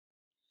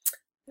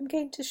I'm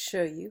going to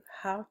show you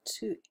how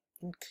to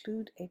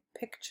include a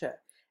picture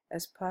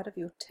as part of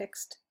your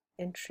text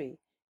entry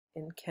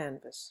in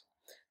Canvas.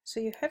 So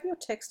you have your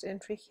text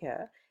entry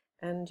here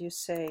and you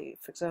say,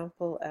 for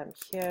example,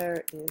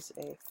 here is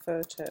a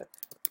photo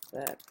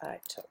that I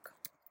took.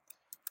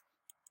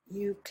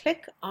 You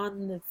click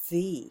on the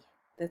V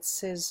that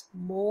says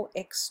More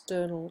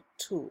External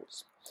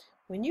Tools.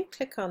 When you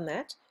click on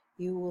that,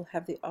 you will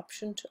have the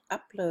option to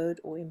upload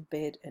or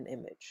embed an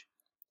image.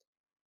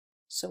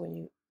 So when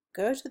you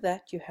go to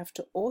that, you have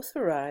to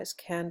authorize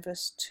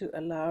Canvas to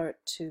allow it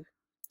to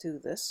do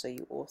this. So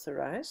you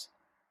authorize.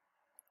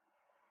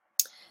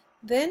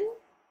 Then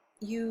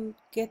you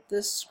get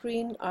this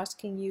screen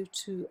asking you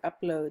to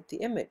upload the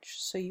image.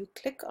 So you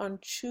click on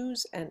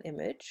Choose an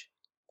Image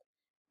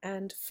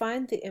and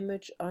find the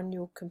image on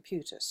your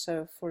computer.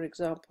 So for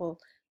example,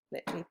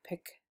 let me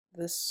pick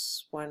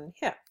this one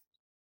here.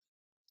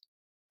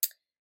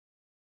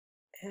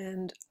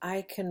 And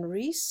I can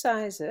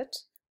resize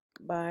it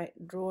by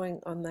drawing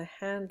on the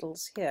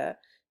handles here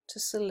to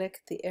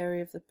select the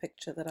area of the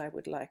picture that I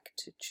would like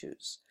to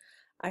choose.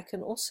 I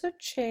can also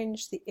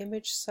change the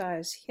image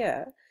size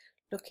here,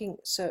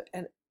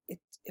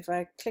 if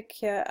I click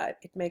here,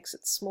 it makes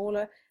it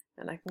smaller,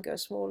 and I can go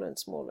smaller and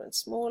smaller and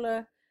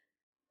smaller,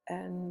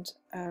 and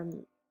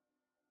until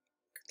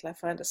I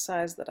find a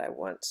size that I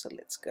want. So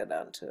let's go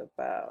down to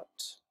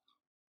about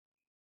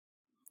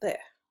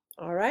there.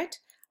 All right,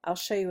 I'll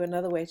show you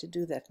another way to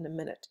do that in a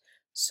minute.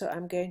 So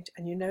I'm going to,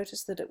 and you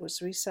notice that it was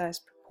resized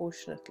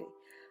proportionately.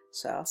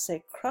 So I'll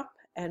say crop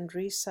and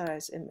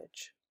resize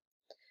image.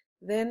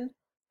 Then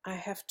I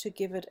have to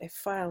give it a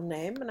file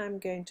name, and I'm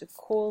going to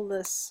call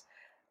this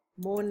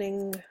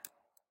Morning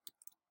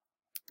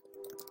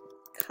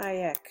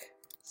Kayak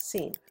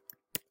Scene.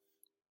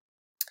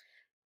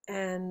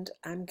 And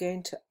I'm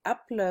going to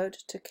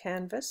upload to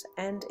Canvas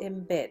and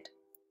embed.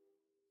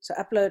 So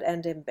upload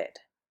and embed.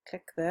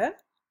 Click there.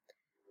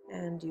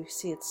 And you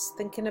see it's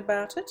thinking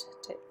about it,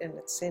 and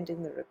it's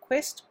sending the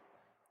request.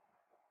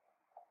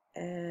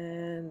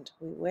 And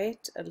we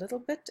wait a little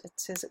bit. It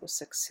says it was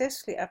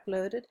successfully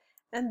uploaded,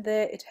 and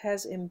there it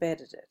has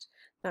embedded it.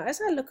 Now as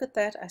I look at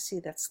that, I see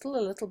that's still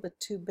a little bit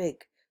too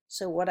big.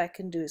 So what I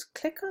can do is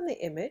click on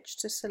the image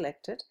to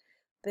select it,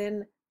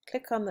 then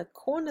click on the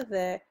corner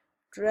there,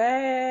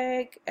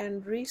 drag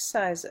and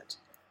resize it.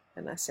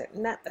 And I said,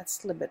 nah, that's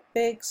still a bit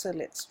big, so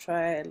let's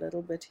try a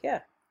little bit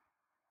here.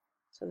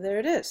 So there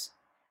it is.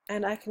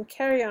 And I can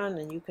carry on,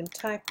 and you can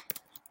type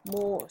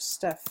more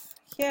stuff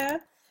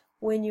here.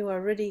 When you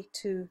are ready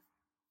to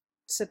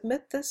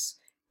submit this,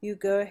 you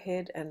go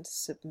ahead and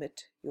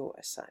submit your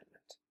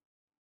assignment.